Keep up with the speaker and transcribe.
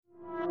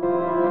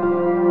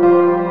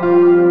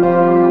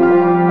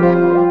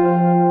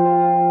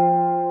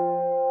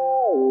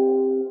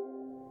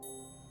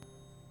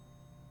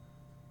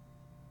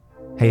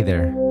Hey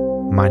there,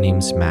 my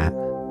name's Matt.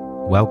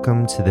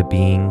 Welcome to the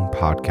Being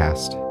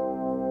Podcast.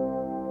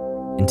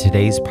 In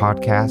today's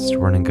podcast,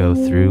 we're going to go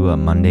through a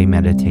Monday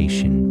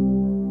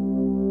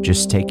meditation,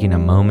 just taking a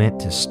moment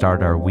to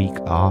start our week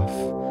off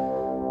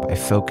by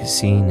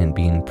focusing and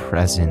being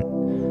present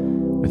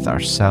with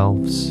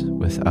ourselves,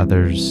 with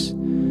others,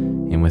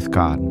 and with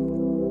God.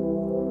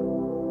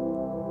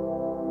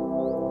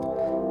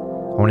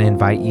 I want to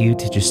invite you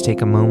to just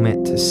take a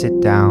moment to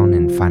sit down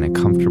and find a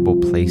comfortable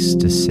place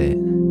to sit.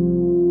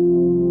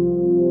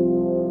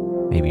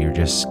 Maybe you're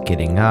just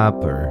getting up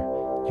or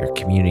you're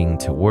commuting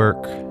to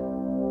work.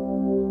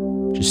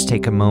 Just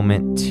take a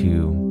moment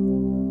to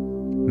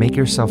make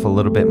yourself a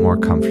little bit more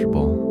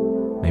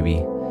comfortable.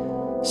 Maybe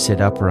sit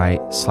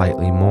upright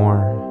slightly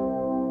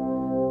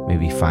more.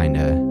 Maybe find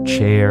a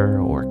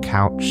chair or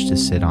couch to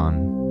sit on.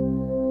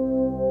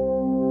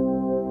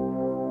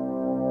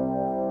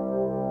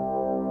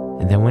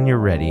 And then when you're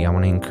ready, I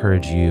want to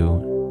encourage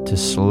you to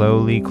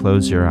slowly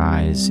close your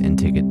eyes and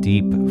take a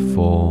deep,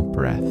 full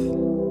breath.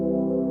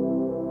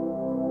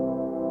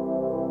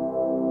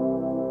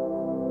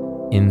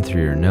 In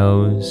through your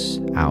nose,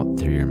 out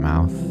through your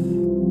mouth.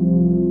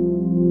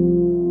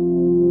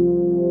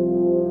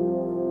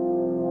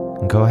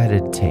 And go ahead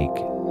and take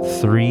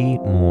 3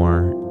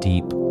 more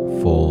deep,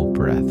 full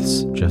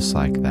breaths, just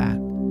like that.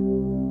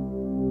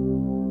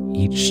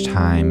 Each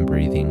time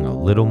breathing a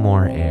little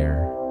more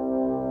air,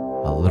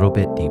 a little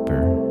bit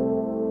deeper.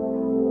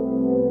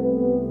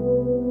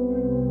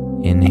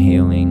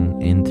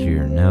 Inhaling in through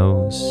your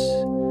nose,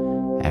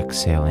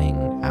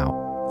 exhaling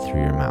out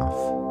through your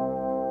mouth.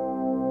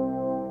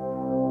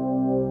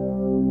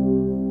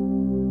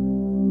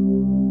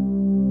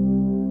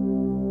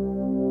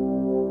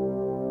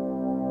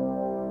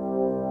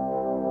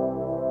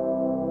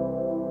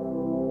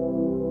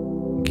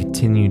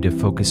 Continue to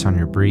focus on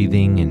your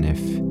breathing, and if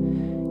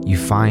you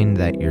find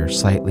that you're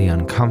slightly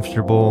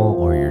uncomfortable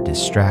or you're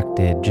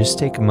distracted, just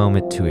take a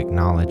moment to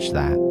acknowledge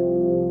that.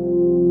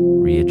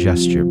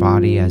 Readjust your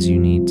body as you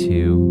need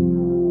to.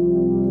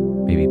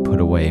 Maybe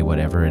put away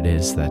whatever it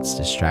is that's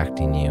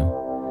distracting you.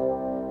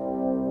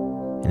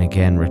 And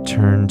again,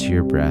 return to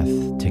your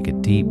breath. Take a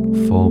deep,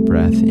 full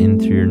breath in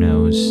through your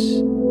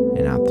nose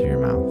and out through your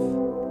mouth.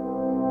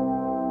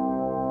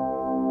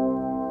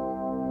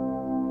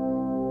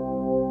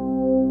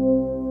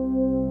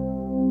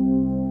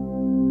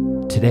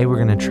 Today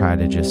we're going to try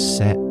to just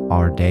set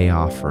our day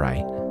off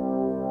right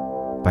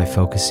by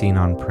focusing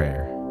on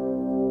prayer.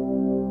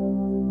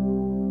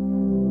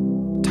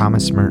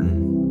 Thomas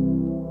Merton,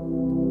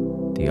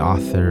 the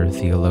author,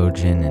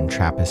 theologian, and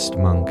Trappist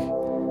monk,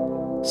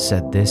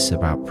 said this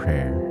about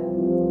prayer.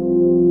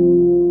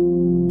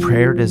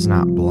 Prayer does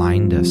not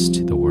blind us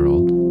to the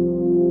world,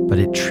 but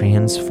it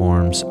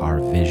transforms our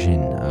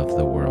vision of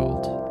the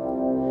world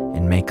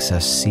and makes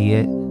us see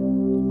it,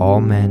 all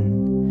men,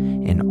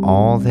 in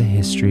all the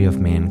history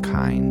of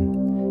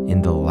mankind,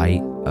 in the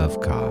light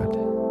of God.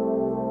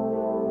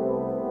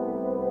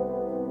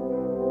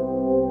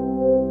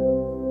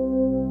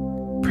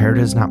 Prayer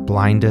does not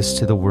blind us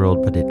to the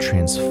world, but it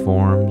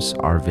transforms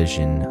our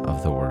vision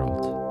of the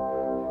world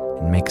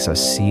and makes us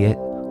see it,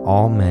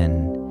 all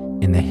men,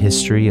 in the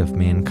history of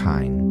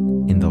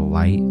mankind, in the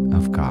light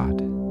of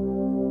God.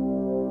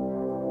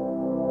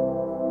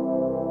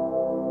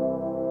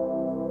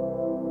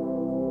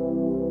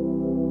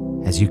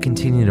 As you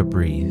continue to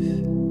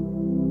breathe,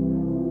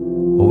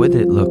 what would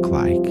it look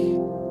like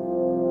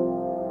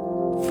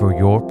for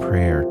your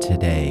prayer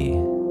today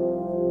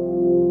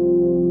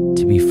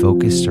to be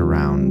focused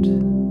around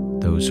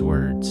those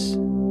words,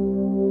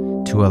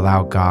 to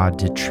allow God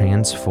to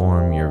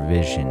transform your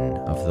vision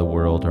of the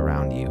world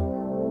around you,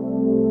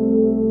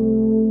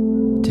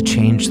 to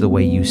change the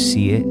way you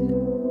see it,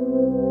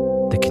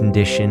 the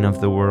condition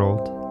of the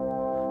world,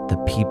 the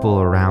people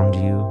around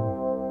you,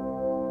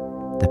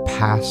 the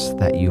past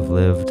that you've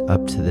lived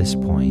up to this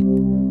point,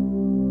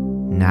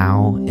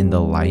 now in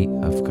the light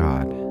of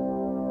God,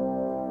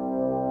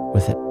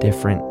 with a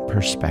different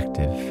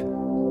perspective,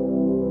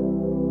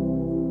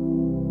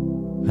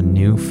 a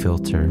new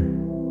filter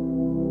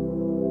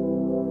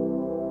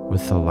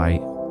with the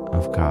light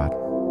of God.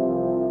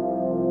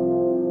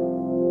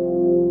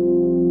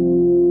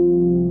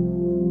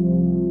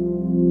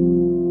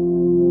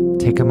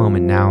 Take a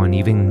moment now and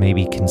even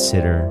maybe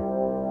consider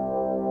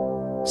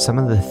some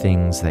of the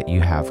things that you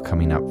have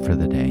coming up for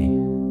the day.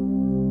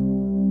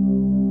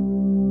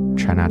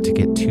 Try not to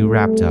get too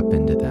wrapped up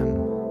into them,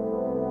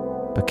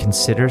 but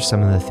consider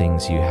some of the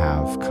things you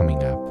have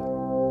coming up.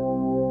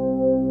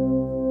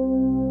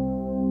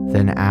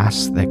 Then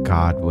ask that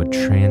God would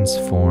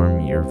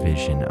transform your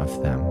vision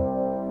of them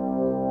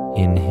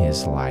in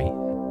His light.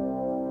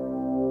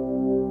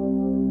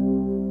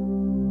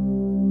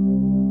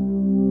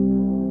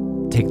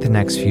 Take the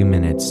next few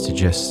minutes to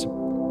just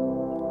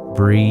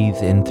breathe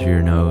in through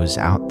your nose,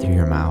 out through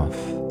your mouth,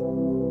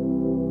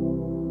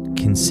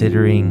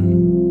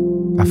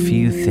 considering a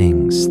few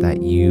things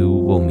that you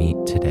will meet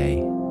today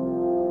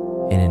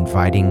and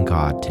inviting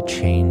God to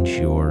change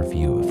your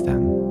view of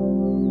them.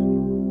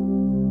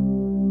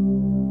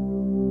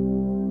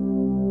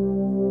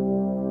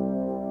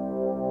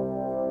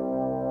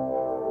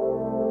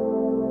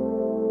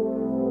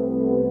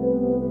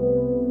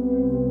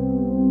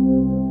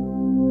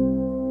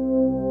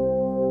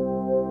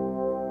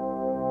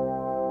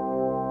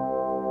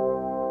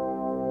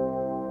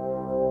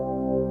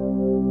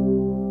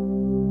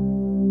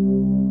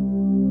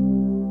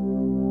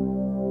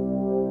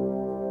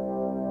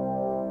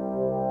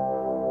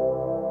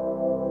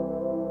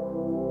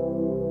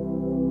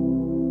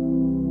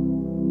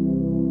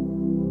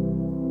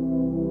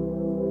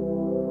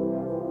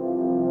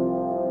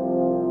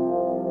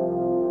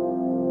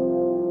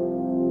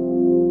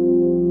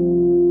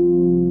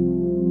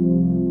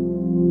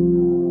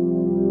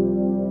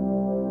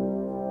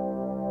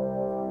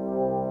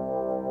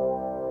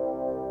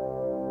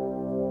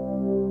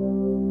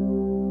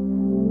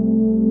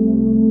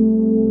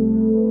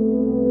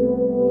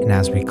 And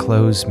as we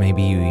close,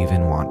 maybe you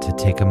even want to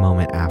take a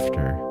moment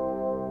after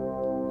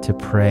to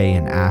pray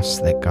and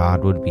ask that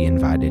God would be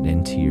invited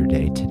into your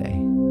day today.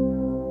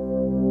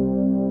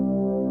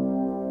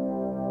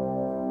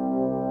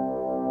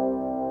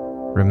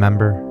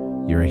 Remember,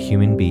 you're a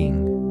human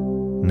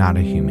being, not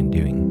a human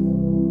doing.